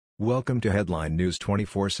Welcome to Headline News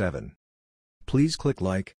 24/7. Please click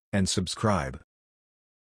like and subscribe.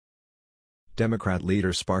 Democrat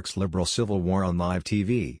leader sparks liberal civil war on live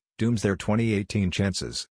TV, dooms their 2018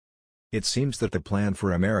 chances. It seems that the plan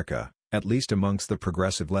for America, at least amongst the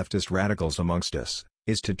progressive leftist radicals amongst us,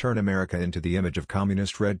 is to turn America into the image of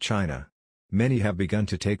communist Red China. Many have begun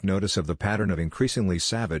to take notice of the pattern of increasingly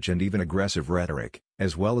savage and even aggressive rhetoric,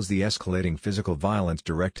 as well as the escalating physical violence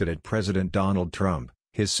directed at President Donald Trump,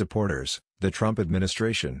 his supporters, the Trump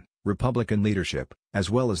administration, Republican leadership, as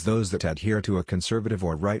well as those that adhere to a conservative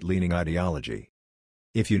or right-leaning ideology.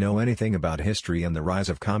 If you know anything about history and the rise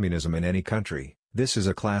of communism in any country, this is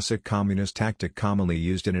a classic communist tactic commonly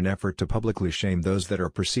used in an effort to publicly shame those that are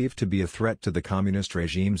perceived to be a threat to the communist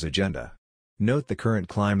regime's agenda. Note the current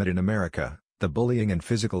climate in America, the bullying and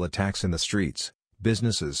physical attacks in the streets,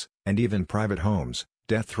 businesses, and even private homes,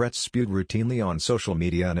 death threats spewed routinely on social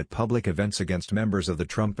media and at public events against members of the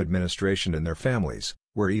Trump administration and their families,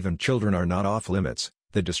 where even children are not off limits,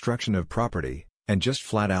 the destruction of property, and just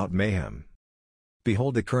flat-out mayhem.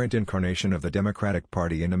 Behold the current incarnation of the Democratic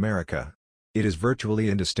Party in America. It is virtually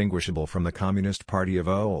indistinguishable from the Communist Party of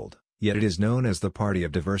old, yet it is known as the Party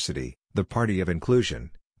of Diversity, the Party of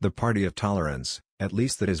Inclusion, the Party of Tolerance, at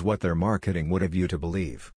least that is what their marketing would have you to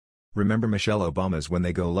believe. Remember Michelle Obama's "When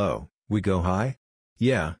they go low, we go high"?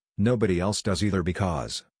 Yeah, nobody else does either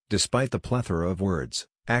because, despite the plethora of words,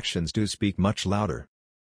 actions do speak much louder.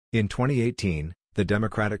 In 2018, the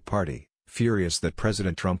Democratic Party, furious that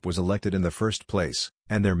President Trump was elected in the first place,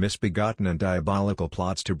 and their misbegotten and diabolical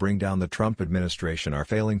plots to bring down the Trump administration are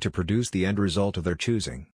failing to produce the end result of their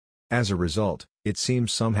choosing. As a result, it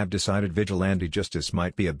seems some have decided vigilante justice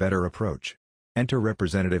might be a better approach. Enter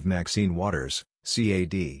Representative Maxine Waters,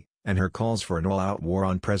 CAD, and her calls for an all-out war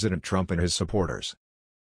on President Trump and his supporters.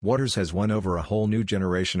 Waters has won over a whole new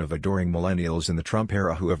generation of adoring millennials in the Trump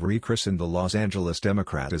era who have rechristened the Los Angeles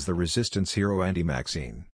Democrat as the resistance hero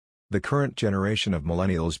anti-Maxine. The current generation of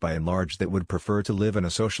millennials by and large that would prefer to live in a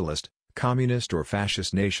socialist, communist or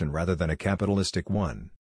fascist nation rather than a capitalistic one.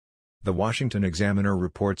 The Washington Examiner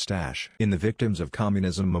reports in the Victims of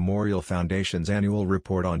Communism Memorial Foundation's annual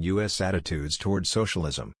report on U.S. attitudes toward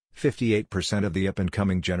socialism, 58% of the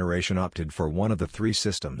up-and-coming generation opted for one of the three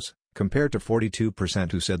systems, compared to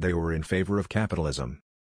 42% who said they were in favor of capitalism.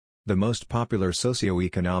 The most popular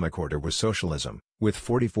socio-economic order was socialism, with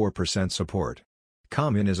 44% support.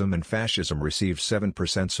 Communism and fascism received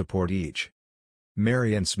 7% support each.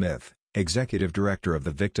 Marianne Smith, executive director of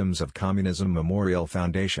the Victims of Communism Memorial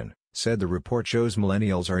Foundation, said the report shows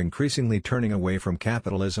millennials are increasingly turning away from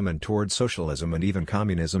capitalism and toward socialism and even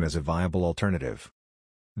communism as a viable alternative.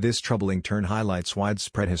 This troubling turn highlights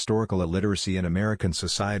widespread historical illiteracy in American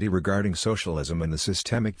society regarding socialism and the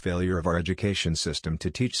systemic failure of our education system to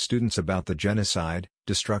teach students about the genocide,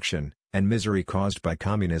 destruction, and misery caused by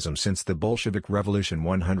communism since the Bolshevik Revolution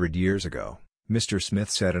 100 years ago, Mr. Smith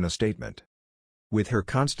said in a statement. With her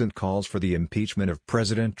constant calls for the impeachment of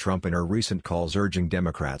President Trump and her recent calls urging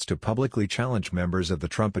Democrats to publicly challenge members of the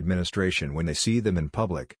Trump administration when they see them in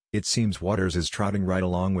public, it seems Waters is trotting right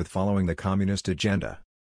along with following the communist agenda.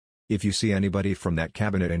 If you see anybody from that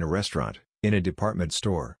cabinet in a restaurant, in a department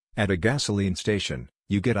store, at a gasoline station,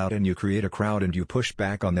 you get out and you create a crowd and you push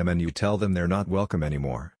back on them and you tell them they're not welcome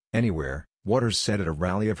anymore, anywhere, Waters said at a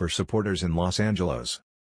rally of her supporters in Los Angeles.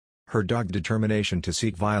 Her dogged determination to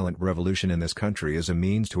seek violent revolution in this country as a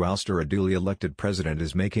means to ouster a duly elected president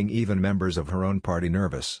is making even members of her own party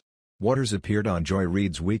nervous. Waters appeared on Joy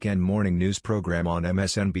Reid's weekend morning news program on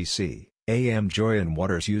MSNBC. AM. Joy and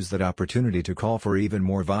Waters used that opportunity to call for even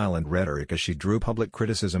more violent rhetoric as she drew public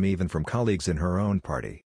criticism even from colleagues in her own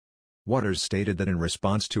party. Waters stated that in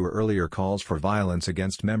response to her earlier calls for violence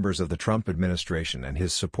against members of the Trump administration and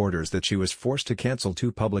his supporters that she was forced to cancel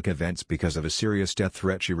two public events because of a serious death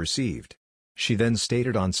threat she received. She then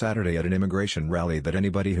stated on Saturday at an immigration rally that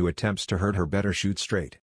anybody who attempts to hurt her better shoot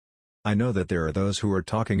straight. I know that there are those who are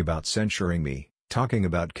talking about censuring me, talking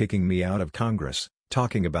about kicking me out of Congress,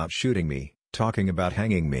 talking about shooting me, talking about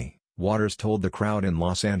hanging me, Waters told the crowd in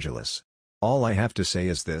Los Angeles. All I have to say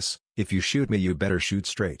is this: if you shoot me you better shoot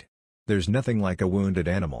straight. There's nothing like a wounded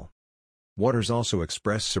animal. Waters also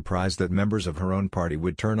expressed surprise that members of her own party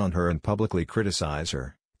would turn on her and publicly criticize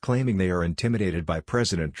her, claiming they are intimidated by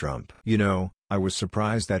President Trump. You know, I was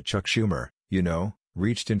surprised that Chuck Schumer,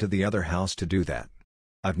 reached into the other house to do that.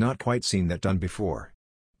 I've not quite seen that done before.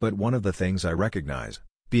 But one of the things I recognize,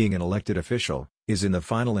 being an elected official, is in the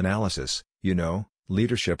final analysis,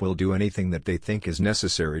 leadership will do anything that they think is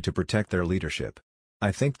necessary to protect their leadership.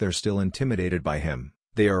 I think they're still intimidated by him,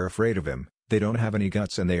 they are afraid of him, they don't have any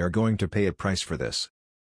guts and they are going to pay a price for this.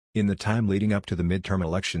 In the time leading up to the midterm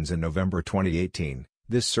elections in November 2018,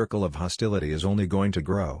 this circle of hostility is only going to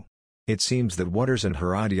grow. It seems that Waters and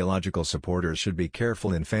her ideological supporters should be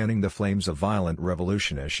careful in fanning the flames of violent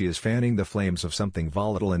revolution as she is fanning the flames of something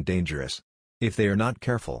volatile and dangerous. If they are not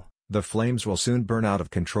careful, the flames will soon burn out of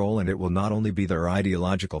control and it will not only be their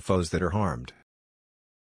ideological foes that are harmed.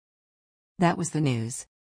 That was the news.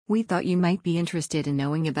 We thought you might be interested in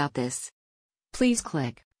knowing about this. Please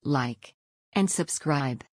click like and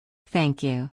subscribe. Thank you.